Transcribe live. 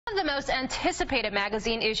One of the most anticipated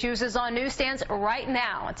magazine issues is on newsstands right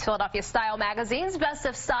now. It's Philadelphia Style Magazine's Best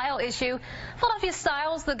of Style issue. Philadelphia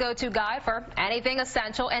Style is the go-to guide for anything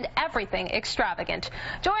essential and everything extravagant.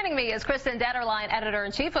 Joining me is Kristen Detterline,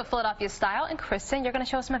 editor-in-chief of Philadelphia Style. And Kristen, you're going to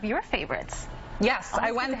show us some of your favorites. Yes,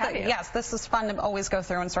 yes, this is fun to always go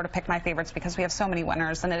through and sort of pick my favorites because we have so many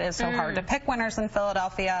winners and it is so hard to pick winners in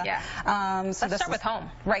Philadelphia. Yeah. Let's start with home.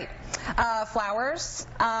 Right. Flowers.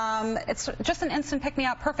 It's just an instant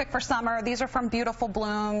pick-me-up, perfect for summer. These are from Beautiful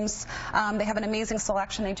Blooms. They have an amazing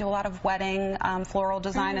selection. They do a lot of wedding floral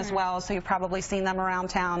design as well, so you've probably seen them around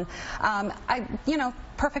town.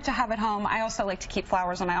 Perfect to have at home. I also like to keep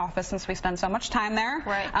flowers in my office since we spend so much time there.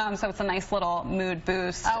 Right. So it's a nice little mood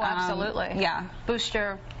boost. Oh, absolutely. Yeah. Boost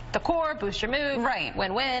your decor, boost your mood. Right.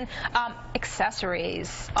 Win-win.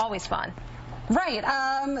 Accessories, always fun.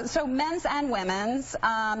 Right. So men's and women's,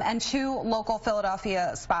 and two local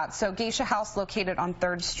Philadelphia spots. So Geisha House, located on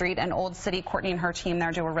 3rd Street and Old City. Courtney and her team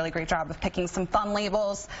there do a really great job of picking some fun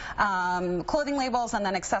labels, clothing labels, and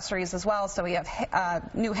then accessories as well. So we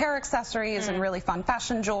have new hair accessories and really fun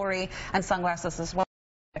fashion jewelry and sunglasses as well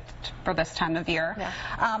for this time of year.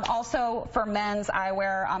 Yeah. Also for men's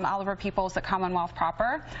eyewear, Oliver Peoples at Commonwealth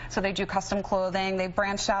proper. So they do custom clothing. They've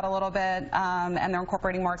branched out a little bit and they're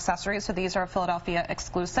incorporating more accessories. So these are Philadelphia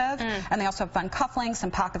exclusive. And they also have fun cufflinks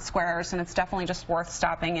and pocket squares, and it's definitely just worth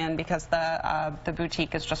stopping in because the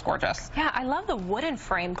boutique is just gorgeous. Yeah, I love the wooden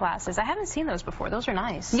frame glasses. I haven't seen those before. Those are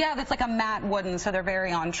nice. Yeah, that's like a matte wooden, so they're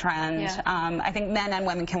very on trend. Yeah. I think men and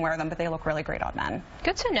women can wear them, but they look really great on men.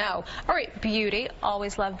 Good to know. All right, beauty.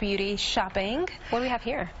 Always love beauty shopping. What do we have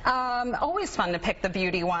here? Always fun to pick the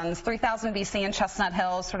beauty ones. 3000 BC and Chestnut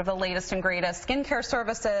Hill, sort of the latest and greatest skincare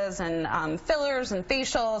services and fillers and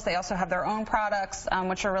facials. They also have their own products,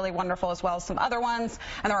 which are really wonderful, as well as some other ones.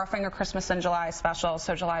 And they're offering a Christmas and July special,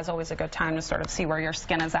 so July is always a good time to sort of see where your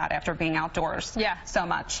skin is at after being outdoors so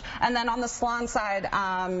much. And then on the salon side,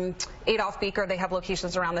 Adolph Beaker, they have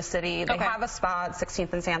locations around the city. They have a spa at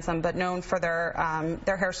 16th and Sansom, but known for their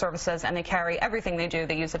hair services, and they carry everything they do.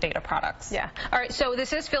 They use the data products. Yeah. All right, so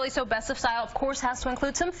this is Philly, so Best of Style, of course, has to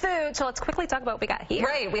include some food. So let's quickly talk about what we got here.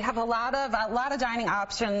 Right. We have a lot of dining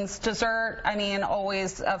options. Dessert, I mean,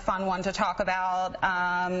 always a fun one to talk about.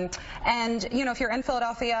 And, you know, if you're in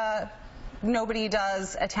Philadelphia, nobody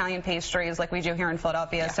does Italian pastries like we do here in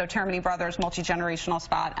Philadelphia. So Termini Brothers, multi-generational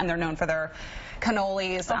spot, and they're known for their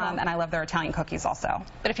cannolis, and I love their Italian cookies also.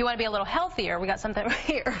 But if you want to be a little healthier, we got something right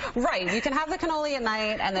here. Right. You can have the cannoli at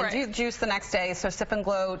night and then juice the next day. So Sip and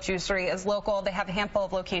Glow Juicery is local. They have a handful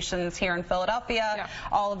of locations here in Philadelphia.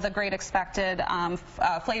 All of the great expected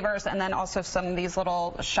flavors, and then also some of these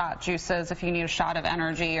little shot juices if you need a shot of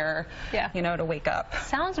energy or, you know, to wake up.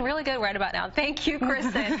 Sounds really good right about now. Thank you,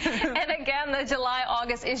 Kristen. And again, the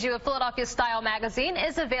July-August issue of Philadelphia Style Magazine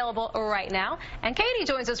is available right now. And Katie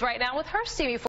joins us right now with her CB4